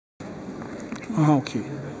Ah, ok.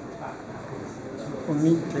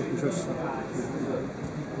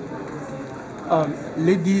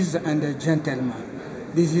 Ladies and gentlemen,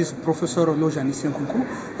 this is Professor Nkounkou,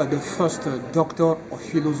 the first Doctor of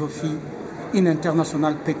Philosophy in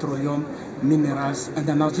International Petroleum, Minerals and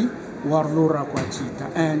Energy, Warlora Kwachita,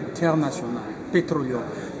 International Petroleum,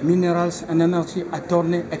 Minerals and Energy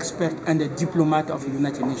Attorney, Expert and Diplomat of the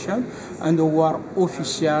United Nations, and the War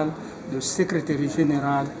Official, the Secretary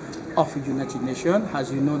General of the United Nations.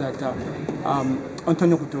 As you know that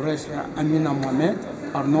Antonio Guterres and Amina Mohamed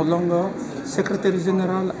are no longer Secretary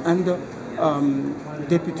General and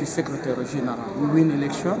Deputy Secretary General. We win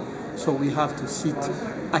election, so we have to sit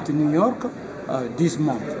at New York this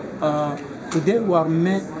month. Today we are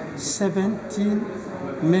May 17,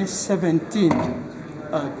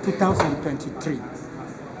 2023.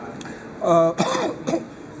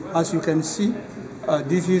 As you can see,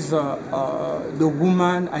 this is the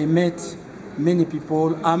woman I met. Many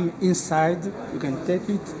people. I'm inside. You can take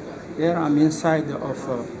it. Here I'm inside of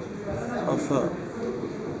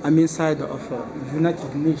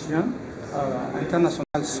United Nations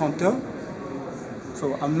International Center.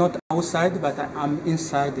 So I'm not outside, but I'm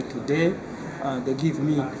inside today. They give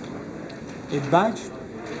me a badge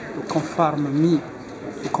to confirm me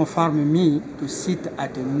to sit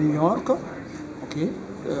at New York. Okay,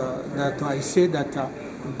 that I say that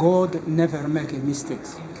God never make a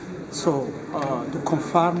mistakes. So to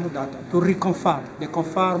confirm that, to reconfirm, they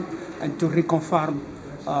confirm and to reconfirm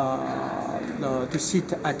to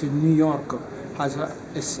sit at New York as a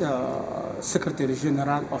Secretary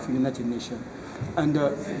General of the United Nations. And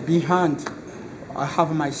behind, I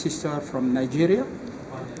have my sister from Nigeria.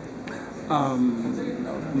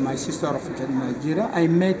 My sister from Nigeria. I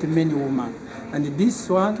met many women, and this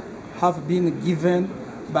one have been given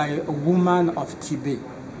by a woman of Tibet.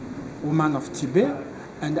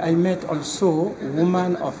 And I met also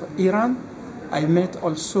woman of Iran. I met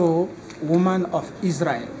also woman of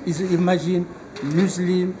Israel. Imagine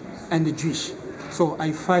Muslim and Jewish. So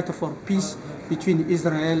I fight for peace between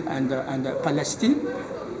Israel and Palestine.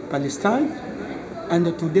 And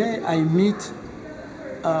today I meet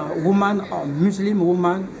a Muslim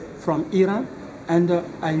woman from Iran, and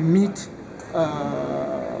I meet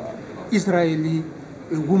Israeli,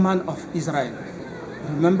 a woman of Israel.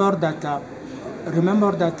 Remember that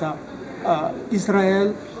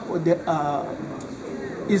Israel,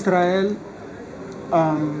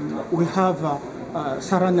 we have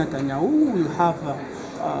Sarah Netanyahu, we have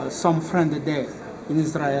some friend there in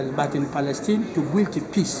Israel, but in Palestine, to build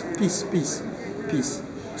peace.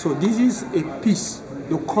 So this is a peace,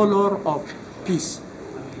 the color of peace.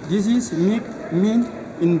 This is mean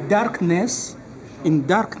in darkness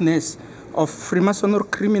of Freemasonry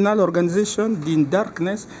criminal organization. In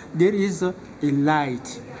darkness, there is a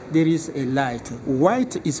light. There is a light.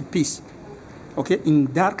 White is peace. Okay, in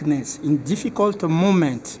darkness, in difficult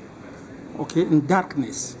moment. Okay, in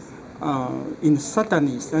darkness, in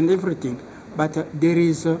Satanist and everything. But there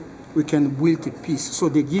is, we can build peace. So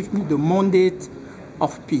they give me the mandate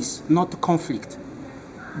of peace, not conflict,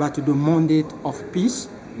 but the mandate of peace,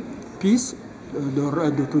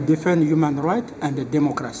 to defend human rights and the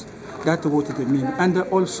democracy. That's what it means. And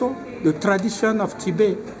also the tradition of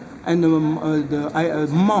Tibet and the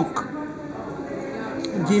monk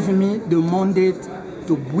give me the mandate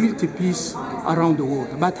to build peace around the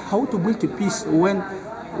world. But how to build peace when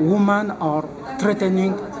women are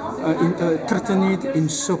threatened in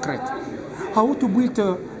secret? How to build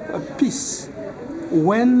peace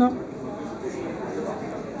when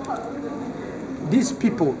these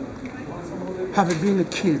people have been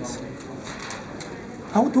killed?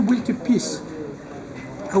 How to build peace?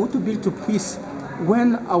 How to build peace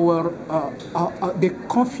when they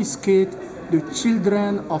confiscate the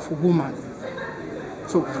children of women?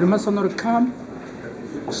 So Freemasonry come,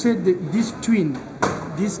 said that these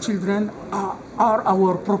children are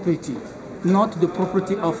our property, not the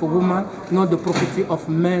property of a woman, not the property of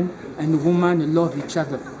men, and women love each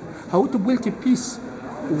other. How to build peace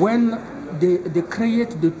when they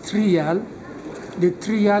create the trial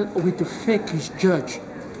with a fake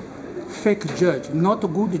judge, not a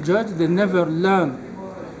good judge. They never learn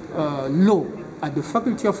law at the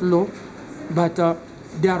faculty of law, but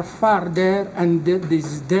they are far there, and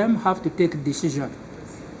them have to take a decision.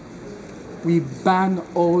 We ban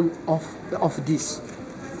all of this.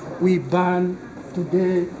 We ban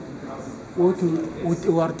today what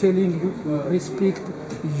we are telling you, respect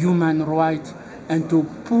human rights, and to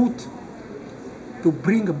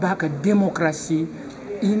bring back a democracy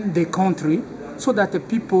in the country, so that the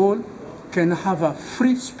people can have a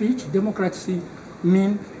free speech. Democracy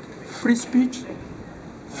means free speech,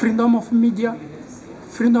 freedom of media,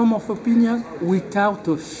 freedom of opinion without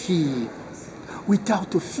fear.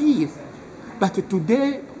 Without fear. But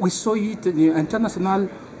today we saw it in the International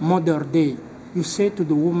Mother Day. You say to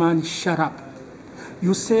the woman, shut up.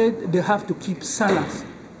 You said they have to keep silence.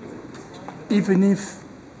 Even if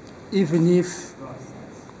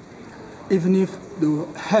the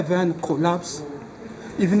heaven collapse,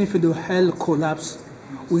 even if the hell collapse,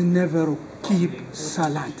 we never keep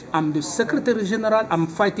silent. I'm the Secretary General, I'm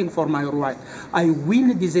fighting for my right. I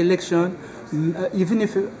win this election, even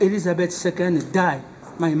if Elizabeth II died,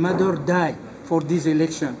 my mother died for this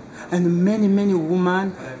election. And many, many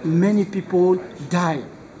women, many people died.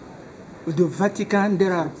 The Vatican,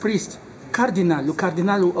 there are priests, Cardinal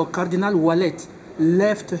Wallet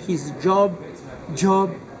left his job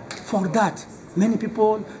for that. Many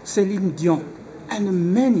people, Celine Dion,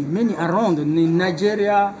 and many around in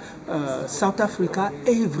Nigeria, South Africa,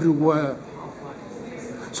 everywhere.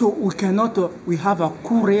 So we cannot, we have a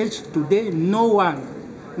courage today. No one,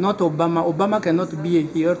 not Obama. Obama cannot be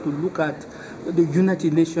here to look at the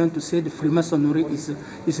United Nations to say the Freemasonry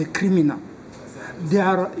is a criminal. They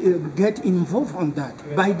are get involved on that.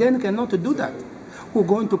 Biden cannot do that. Who's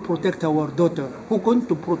going to protect our daughter? Who's going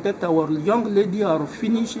to protect our young lady who are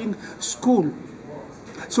finishing school?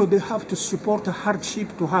 So they have to support a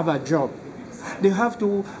hardship to have a job. They have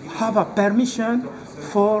to have a permission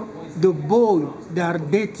for the boy they are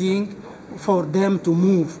dating for them to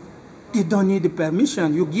move. They don't need the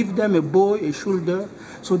permission. You give them a boy, a shoulder,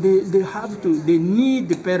 so they need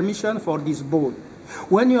the permission for this boy.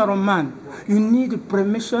 When you are a man, you need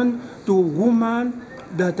permission to a woman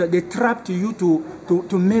that they trapped you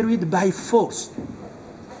to marry by force.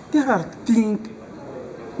 There are things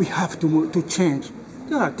we have to change.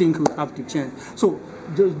 There are things we have to change. So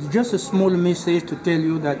just a small message to tell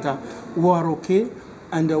you that we are okay,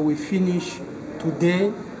 and we finish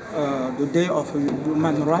today, the day of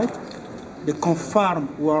human rights. They confirm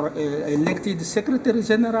we are elected Secretary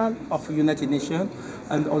General of the United Nations,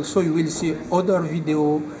 and also you will see other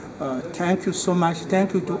video. Thank you so much.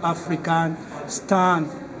 Thank you to African stand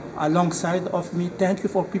alongside of me. Thank you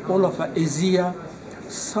for people of Asia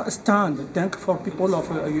stand. Thank you for people of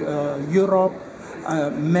Europe.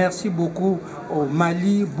 Merci beaucoup au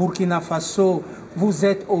Mali, Burkina Faso. Vous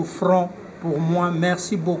êtes au front pour moi.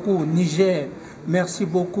 Merci beaucoup Niger. Merci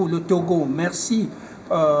beaucoup le Togo. Merci.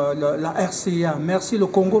 La RCA, merci le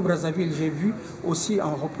Congo-Brazzaville, j'ai vu aussi un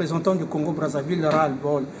représentant du Congo-Brazzaville,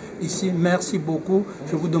 ras-le-bol. Ici, merci beaucoup,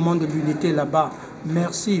 je vous demande de l'unité là-bas.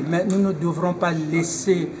 Merci, mais nous ne devrons pas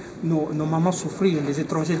laisser nos mamans souffrir. Les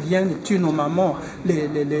étrangers viennent, tuent nos mamans,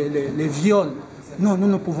 les violent. Non, nous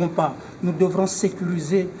ne pouvons pas. Nous devrons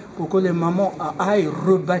sécuriser pour que les mamans aillent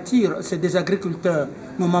rebâtir. C'est des agriculteurs.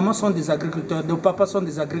 Nos mamans sont des agriculteurs, nos papas sont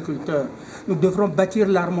des agriculteurs. Nous devrons bâtir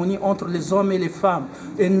l'harmonie entre les hommes et les femmes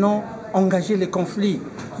et non engager les conflits.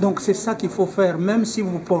 Donc c'est ça qu'il faut faire. Même si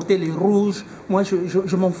vous portez les rouges, moi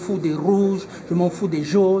je m'en fous des rouges, je m'en fous des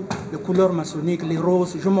jaunes, les couleurs maçonniques, les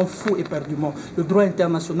roses, je m'en fous éperdument. Le droit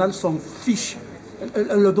international s'en fiche.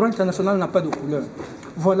 Le droit international n'a pas de couleur.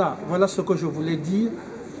 Voilà ce que je voulais dire.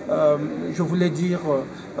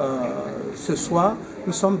 Ce soir,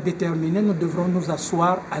 nous sommes déterminés, nous devrons nous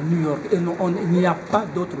asseoir à New York. Et il n'y a pas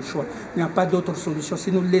d'autre choix, il n'y a pas d'autre solution.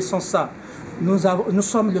 Si nous laissons ça, nous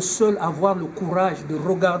sommes les seuls à avoir le courage de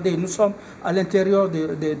regarder. Nous sommes à l'intérieur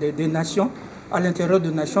des nations,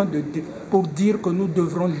 pour dire que nous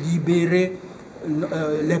devrons libérer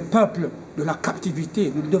les peuples de la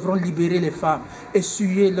captivité. Nous devrons libérer les femmes,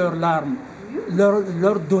 essuyer leurs larmes,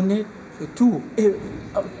 leur donner tout. Et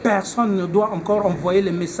personne ne doit encore envoyer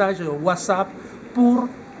les messages WhatsApp pour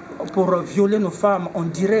violer nos femmes en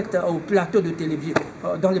direct au plateau de télévision,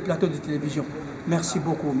 dans les plateaux de télévision. Merci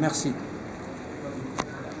beaucoup, merci.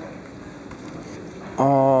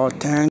 Oh, thank